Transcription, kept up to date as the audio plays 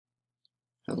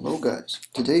Hello guys,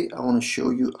 today I want to show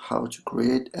you how to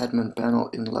create admin panel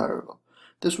in Laravel.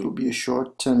 This will be a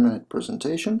short 10-minute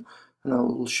presentation and I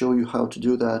will show you how to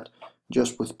do that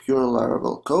just with pure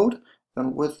Laravel code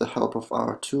and with the help of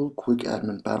our tool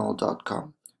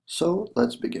QuickAdminPanel.com. So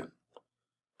let's begin.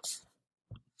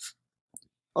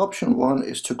 Option 1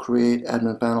 is to create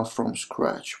admin panel from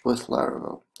scratch with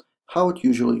Laravel. How it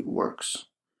usually works.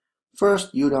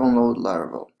 First, you download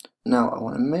Laravel. Now, I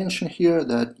want to mention here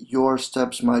that your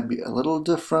steps might be a little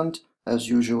different. As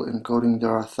usual in coding,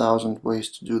 there are 1,000 ways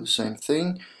to do the same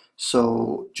thing.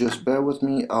 So just bear with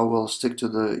me. I will stick to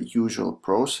the usual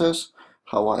process,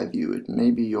 how I view it.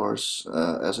 Maybe yours,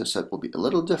 as I said, will be a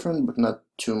little different, but not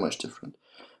too much different.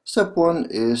 Step 1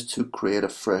 is to create a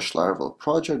fresh Laravel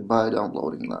project by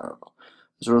downloading Laravel.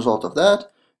 As a result of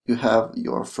that, you have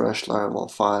your fresh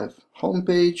Laravel 5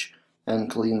 homepage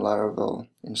and clean Laravel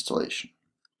installation.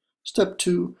 Step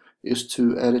 2 is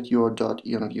to edit your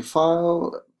 .env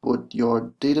file, put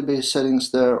your database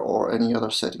settings there or any other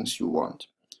settings you want.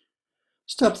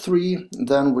 Step 3,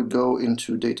 then we go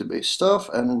into database stuff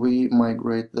and we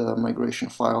migrate the migration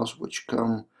files which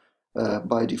come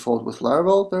by default with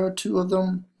Laravel. There are 2 of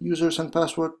them, users and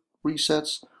password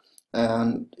resets.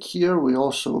 And here we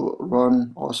also run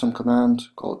an awesome command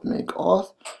called make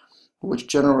auth, which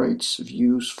generates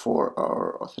views for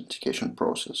our authentication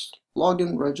process.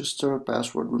 Login, register,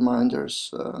 password reminders,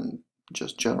 and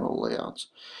just general layouts.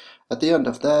 At the end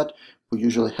of that, we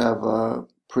usually have a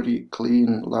pretty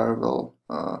clean Laravel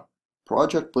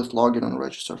project with login and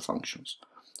register functions.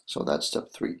 So that's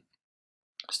step 3.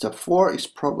 Step 4 is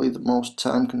probably the most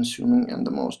time-consuming and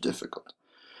the most difficult.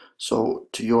 So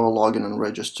to your login and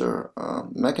register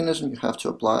mechanism, you have to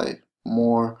apply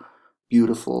more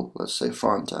beautiful, let's say,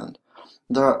 front end.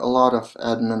 There are a lot of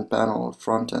admin panel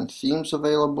front-end themes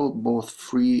available, both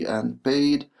free and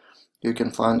paid. You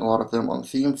can find a lot of them on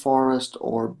ThemeForest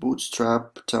or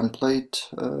Bootstrap template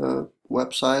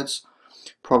websites.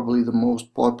 Probably the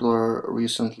most popular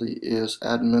recently is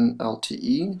Admin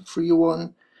LTE, free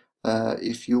one.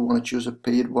 If you want to choose a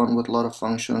paid one with a lot of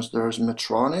functions, there's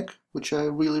Metronic, which I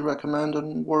really recommend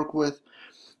and work with.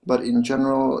 But in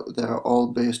general, they're all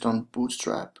based on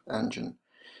Bootstrap engine.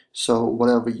 So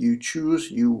whatever you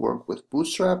choose, you work with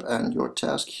Bootstrap, and your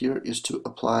task here is to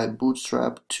apply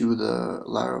Bootstrap to the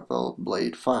Laravel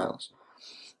Blade files,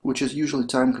 which is usually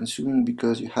time consuming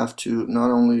because you have to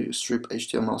not only strip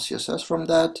HTML, CSS from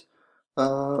that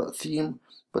theme,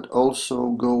 but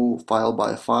also go file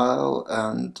by file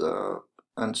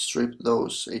and strip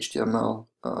those HTML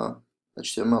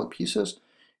pieces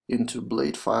into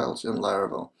Blade files in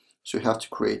Laravel. So you have to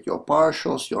create your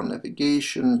partials, your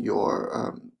navigation,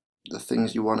 your the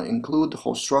things you want to include, the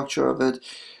whole structure of it.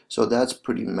 So that's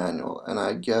pretty manual, and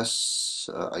I guess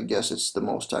it's the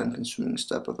most time-consuming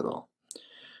step of it all.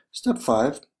 Step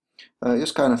 5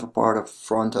 is kind of a part of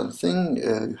front-end thing.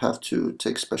 You have to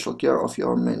take special care of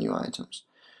your menu items.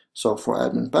 So for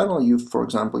admin panel, for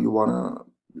example, you want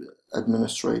to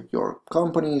administrate your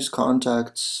companies,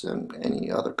 contacts, and any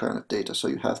other kind of data. So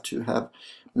you have to have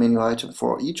menu item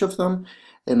for each of them,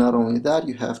 and not only that,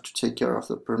 you have to take care of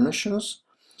the permissions.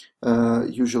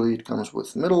 Usually it comes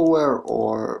with middleware,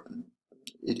 or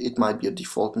it might be a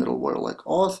default middleware like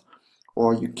auth,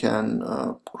 or you can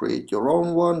create your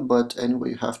own one, but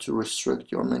anyway, you have to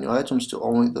restrict your menu items to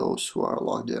only those who are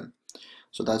logged in.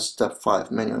 So that's step 5,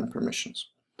 menu and permissions.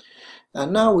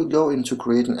 And now we go into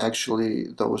creating actually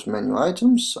those menu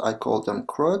items. I call them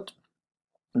CRUD.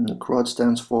 CRUD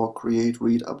stands for create,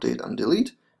 read, update, and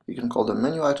delete. You can call them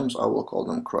menu items, I will call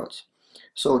them CRUDs.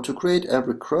 So to create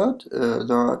every CRUD,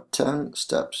 there are 10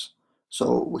 steps.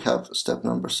 So we have step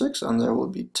number 6, and there will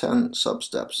be 10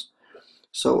 sub-steps.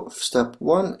 So step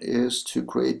 1 is to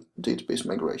create database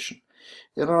migration.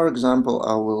 In our example,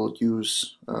 I will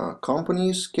use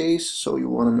companies case. So you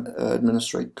want to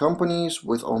administrate companies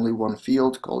with only one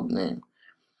field called name.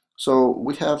 So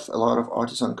we have a lot of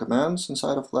artisan commands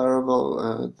inside of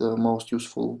Laravel. The most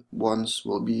useful ones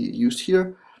will be used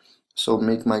here. So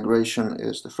make migration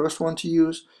is the first one to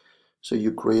use. So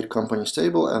you create companies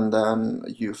table and then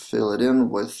you fill it in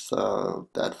with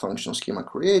that functional schema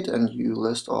create, and you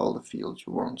list all the fields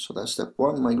you want. So that's step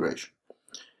 1, migration.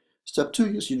 Step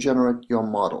 2 is you generate your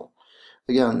model.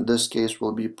 Again, this case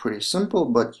will be pretty simple,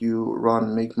 but you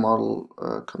run make model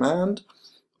command.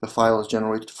 The file is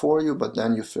generated for you, but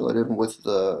then you fill it in with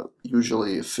the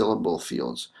usually fillable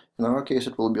fields. In our case,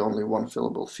 it will be only one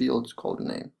fillable field called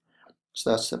name. So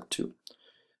that's step 2.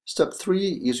 Step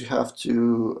 3 is you have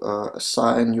to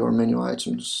assign your menu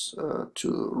items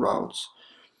to routes.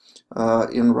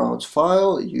 In routes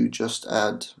file, you just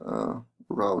add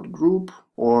route group,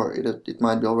 or it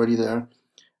might be already there.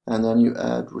 and then you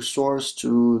add resource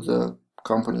to the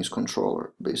company's controller,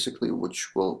 basically, which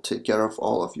will take care of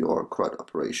all of your CRUD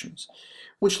operations,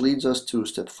 which leads us to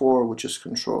step 4, which is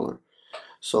controller.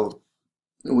 So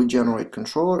we generate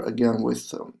controller again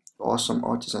with awesome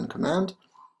artisan command.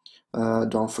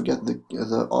 Don't forget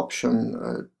the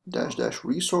option --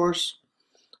 resource,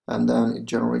 and then it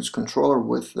generates controller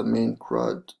with the main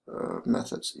CRUD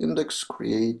methods: index,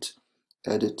 create,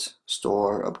 edit,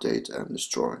 store, update, and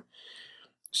destroy.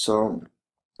 So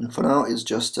for now it's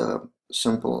just a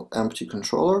simple empty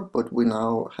controller, but we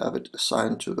now have it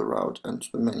assigned to the route and to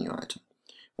the menu item.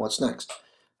 What's next?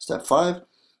 Step 5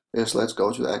 is let's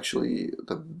go to actually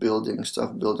the building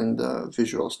stuff, building the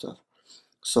visual stuff.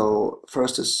 So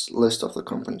first is list of the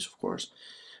companies, of course.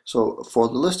 So for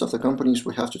the list of the companies,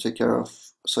 we have to take care of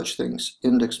such things: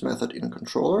 index method in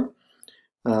controller,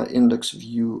 index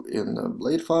view in the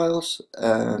blade files,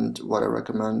 and what I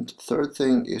recommend, third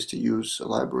thing, is to use a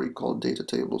library called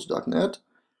datatables.net,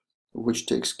 which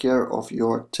takes care of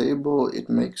your table. It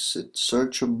makes it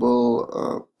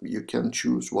searchable. You can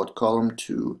choose what column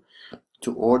to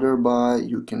order by,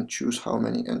 you can choose how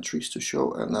many entries to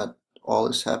show, and that all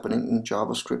is happening in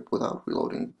JavaScript without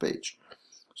reloading the page.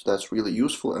 So that's really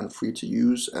useful and free to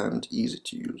use and easy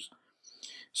to use.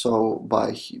 So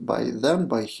by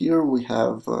here we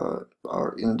have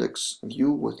our index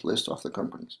view with list of the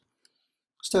companies.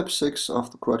 Step 6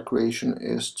 of the CRUD creation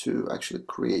is to actually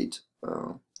create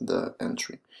the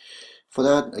entry. For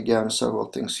that, again, several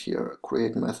things here: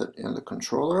 create method in the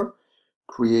controller,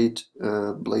 create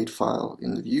blade file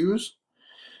in the views.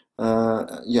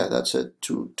 Yeah, that's it.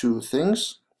 Two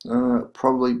things.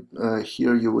 Probably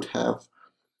here you would have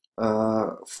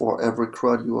for every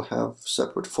CRUD you will have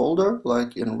separate folder,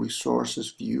 like in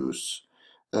resources, views,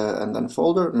 and then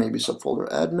folder, maybe subfolder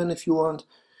admin if you want.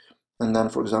 And then,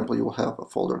 for example, you will have a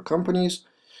folder companies,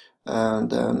 and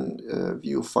then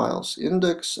view files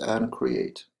index and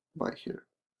create by here.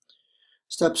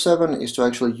 Step 7 is to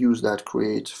actually use that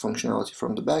create functionality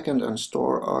from the backend and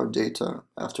store our data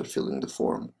after filling the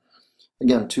form.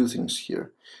 Again, two things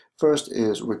here. First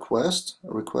is request,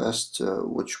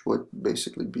 which would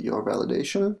basically be your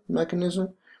validation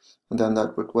mechanism, and then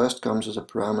that request comes as a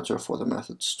parameter for the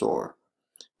method store,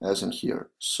 as in here.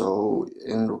 So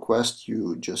in request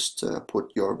you just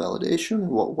put your validation,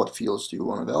 what fields do you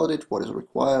want to validate, what is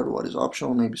required, what is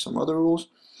optional, maybe some other rules.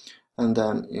 And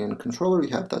then in controller you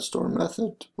have that store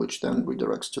method, which then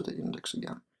redirects to the index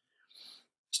again.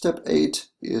 Step 8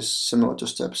 is similar to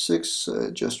step 6,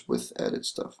 just with edit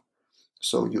stuff.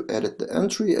 So you edit the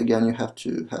entry, again you have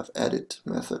to have edit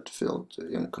method filled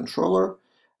in controller,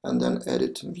 and then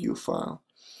edit view file.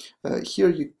 Here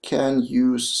you can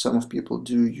use, some people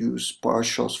do use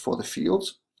partials for the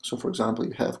fields. So for example,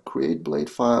 you have create blade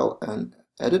file and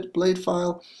edit blade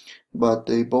file, but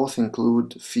they both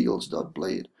include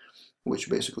fields.blade, which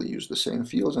basically use the same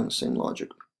fields and the same logic.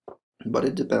 But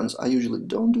it depends. I usually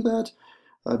don't do that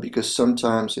because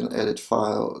sometimes in edit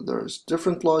file there's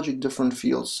different logic, different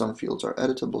fields. Some fields are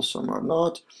editable, some are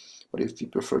not. But if you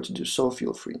prefer to do so,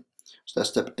 feel free. So that's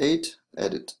step 8,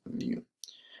 edit view.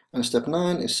 And step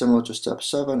 9 is similar to step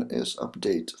 7, is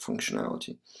update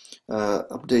functionality.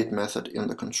 Update method in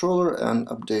the controller and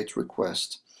update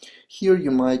request. Here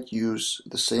you might use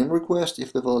the same request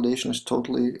if the validation is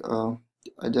totally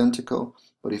identical,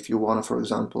 but if you want, for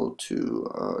example,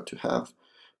 to have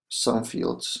some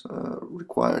fields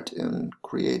required in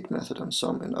create method and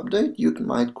some in update, you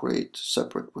might create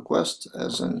separate requests,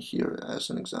 as in here as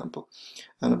an example.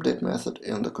 An update method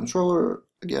in the controller,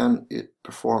 again, it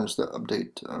performs the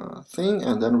update thing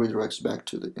and then redirects back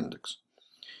to the index.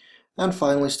 And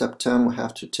finally, step 10, we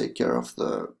have to take care of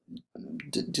the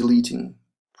deleting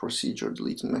procedure,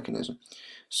 deleting mechanism.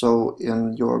 So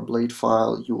in your blade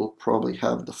file, you will probably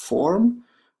have the form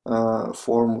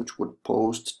which would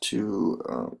post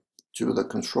to the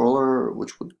controller,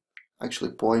 which would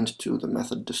actually point to the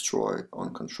method destroy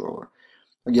on controller.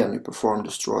 Again, you perform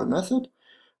destroy method,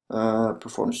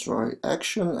 perform destroy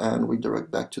action, and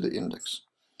redirect back to the index.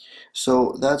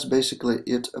 So that's basically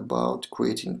it about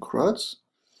creating CRUDs.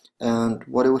 And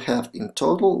what do we have in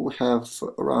total? We have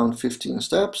around 15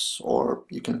 steps, or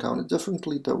you can count it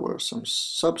differently. There were some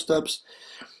sub-steps.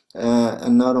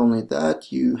 And not only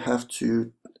that, you have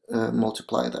to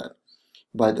multiply that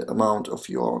by the amount of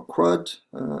your CRUD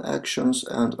actions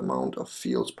and amount of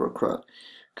fields per CRUD.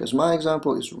 Because my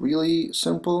example is really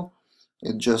simple.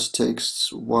 It just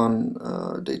takes one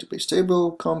database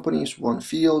table, companies, one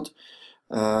field,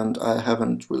 and I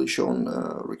haven't really shown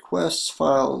requests,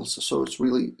 files, so it's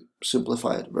really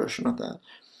simplified version of that.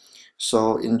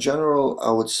 So in general,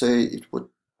 I would say it would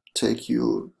take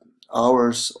you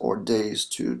hours or days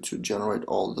to generate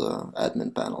all the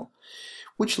admin panel.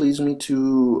 Which leads me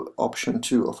to option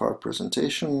 2 of our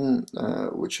presentation,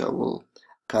 which I will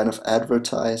kind of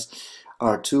advertise,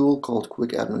 our tool called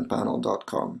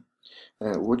QuickAdminPanel.com,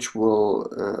 which will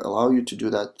allow you to do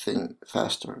that thing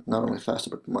faster. Not only faster,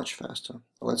 but much faster.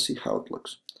 Let's see how it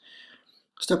looks.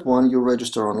 Step 1, you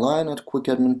register online at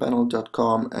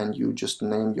QuickAdminPanel.com and you just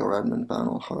name your admin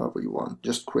panel however you want.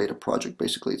 Just create a project,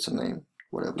 basically it's a name,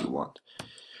 whatever you want.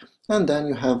 And then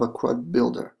you have a CRUD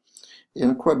builder.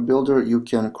 In CRUD builder you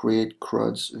can create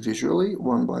CRUDs visually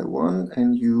one by one,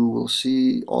 and you will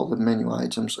see all the menu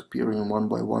items appearing one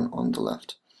by one on the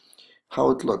left. How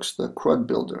it looks, the CRUD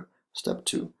builder, step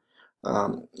 2.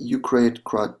 You create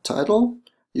CRUD title,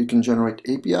 you can generate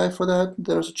API for that,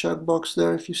 there's a checkbox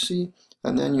there if you see,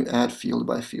 and then you add field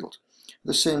by field.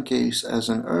 The same case as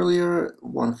in earlier,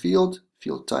 one field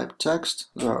type text.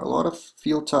 There are a lot of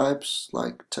field types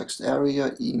like text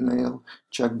area, email,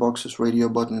 checkboxes, radio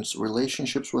buttons,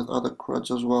 relationships with other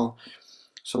CRUDs as well.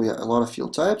 So yeah, a lot of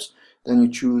field types. Then you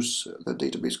choose the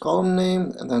database column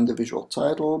name and then the visual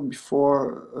title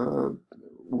before,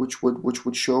 which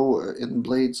would show in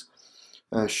Blades.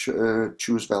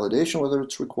 Choose validation, whether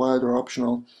it's required or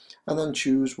optional, and then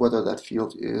choose whether that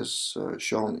field is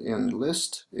shown in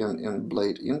list, in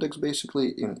Blade index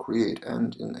basically, in create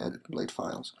and in edit Blade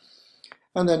files.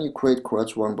 And then you create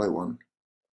CRUDs one by one.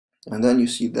 And then you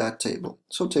see that table.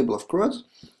 So table of CRUDs,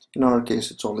 in our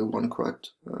case it's only one CRUD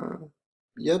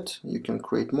yet, you can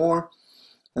create more.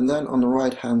 And then on the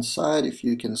right hand side, if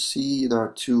you can see, there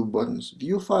are two buttons,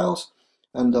 view files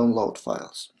and download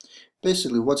files.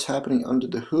 Basically, what's happening under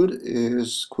the hood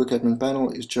is QuickAdmin Panel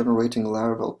is generating a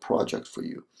Laravel project for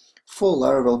you. Full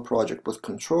Laravel project with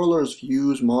controllers,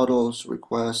 views, models,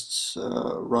 requests,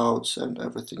 routes, and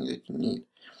everything that you need.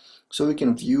 So you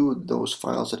can view those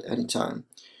files at any time.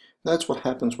 That's what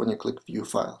happens when you click View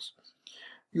Files.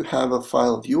 You have a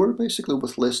file viewer, basically,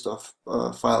 with list of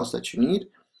files that you need,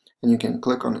 and you can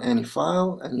click on any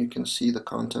file, and you can see the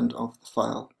content of the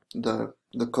file, the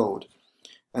code.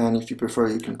 And if you prefer,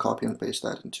 you can copy and paste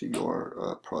that into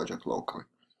your project locally.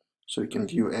 So you can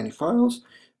view any files,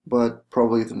 but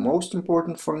probably the most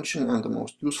important function and the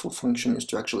most useful function is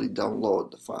to actually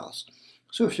download the files.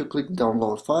 So if you click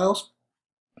download files,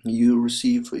 you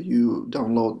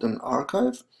download an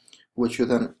archive, which you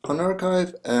then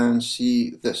unarchive and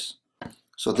see this.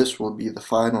 So this will be the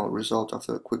final result of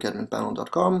the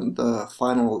QuickAdminPanel.com, the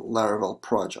final Laravel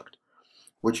project,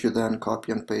 which you then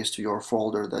copy and paste to your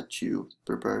folder that you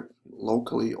prepared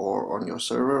locally or on your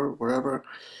server, wherever.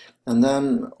 And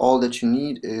then all that you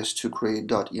need is to create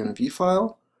 .env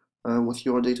file with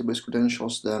your database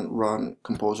credentials, then run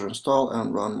composer install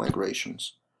and run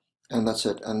migrations. And that's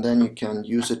it. And then you can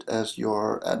use it as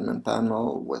your admin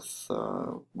panel with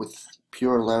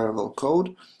pure Laravel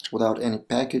code, without any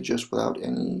packages, without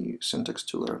any syntax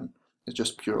to learn. It's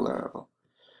just pure Laravel.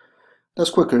 That's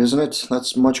quicker, isn't it?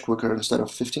 That's much quicker. Instead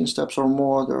of 15 steps or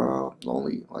more, there are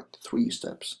only like 3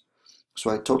 steps. So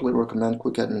I totally recommend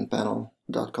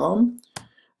QuickAdminPanel.com.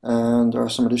 And there are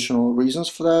some additional reasons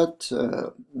for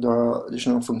that. There are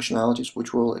additional functionalities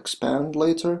which we'll expand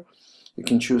later. You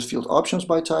can choose field options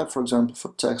by type. For example,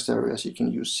 for text areas, you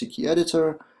can use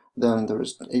CKEditor. Then there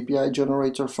is an API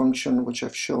generator function, which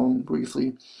I've shown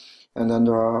briefly. And then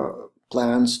there are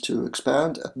plans to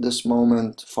expand. At this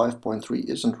moment, 5.3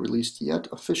 isn't released yet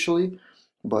officially,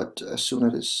 but as soon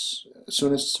as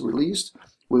it's released,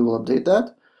 we will update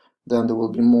that. Then there will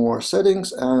be more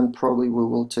settings, and probably we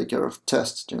will take care of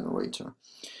test generator.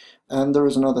 And there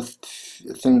is another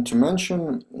thing to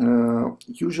mention.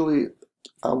 Usually,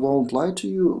 I won't lie to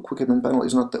you, QuickAdmin Panel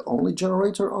is not the only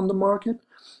generator on the market,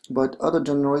 but other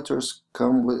generators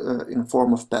come with, in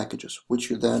form of packages, which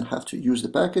you then have to use the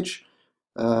package,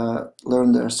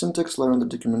 learn their syntax, learn the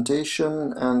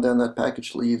documentation, and then that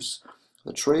package leaves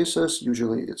the traces.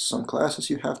 Usually it's some classes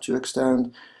you have to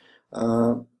extend.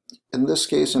 In this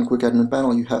case, in QuickAdmin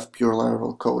Panel, you have pure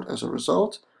Laravel code as a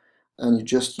result, and you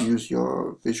just use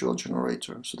your visual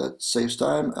generator. So that saves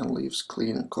time and leaves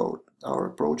clean code. Our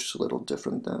approach is a little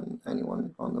different than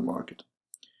anyone on the market.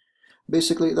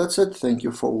 Basically, that's it. Thank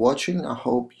you for watching. I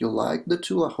hope you like the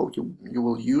tool. I hope you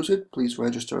will use it. Please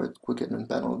register at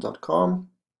QuickAdminPanel.com,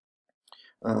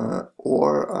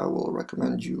 or I will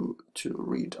recommend you to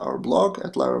read our blog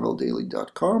at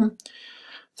LaravelDaily.com.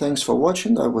 Thanks for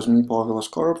watching. That was me, Pavel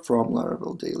Askorov from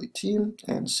Laravel Daily team,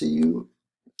 and see you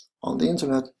on the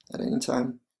internet at any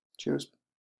time. Cheers.